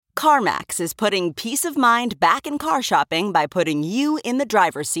CarMax is putting peace of mind back in car shopping by putting you in the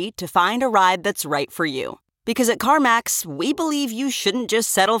driver's seat to find a ride that's right for you. Because at CarMax, we believe you shouldn't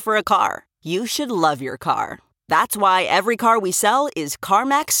just settle for a car. You should love your car. That's why every car we sell is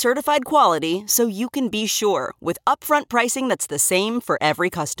CarMax certified quality, so you can be sure with upfront pricing that's the same for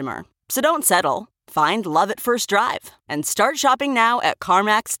every customer. So don't settle. Find love at first drive and start shopping now at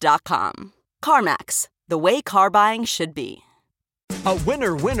CarMax.com. CarMax, the way car buying should be. A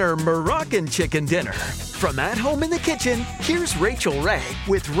winner Moroccan chicken dinner. From at home in the kitchen, here's Rachel Ray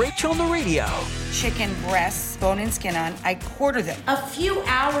with Rach on the Radio. Chicken breasts, bone and skin on, I quarter them. A few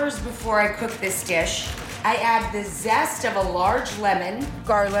hours before I cook this dish, I add the zest of a large lemon,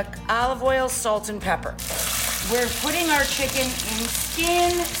 garlic, olive oil, salt, and pepper. We're putting our chicken in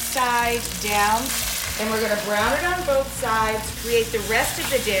skin side down, and we're gonna brown it on both sides, create the rest of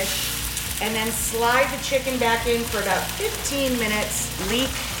the dish, and then slide the chicken back in for about 15 minutes. Leek,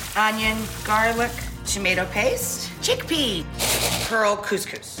 onion, garlic, tomato paste, chickpea, pearl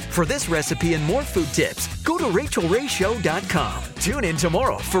couscous. For this recipe and more food tips, go to RachelRayShow.com. Tune in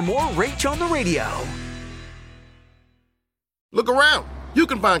tomorrow for more Rach on the Radio. Look around. You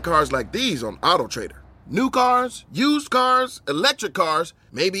can find cars like these on AutoTrader. New cars, used cars, electric cars,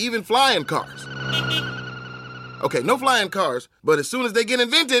 maybe even flying cars. Okay, no flying cars, but as soon as they get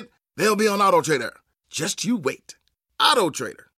invented, they'll be on AutoTrader. Just you wait. AutoTrader.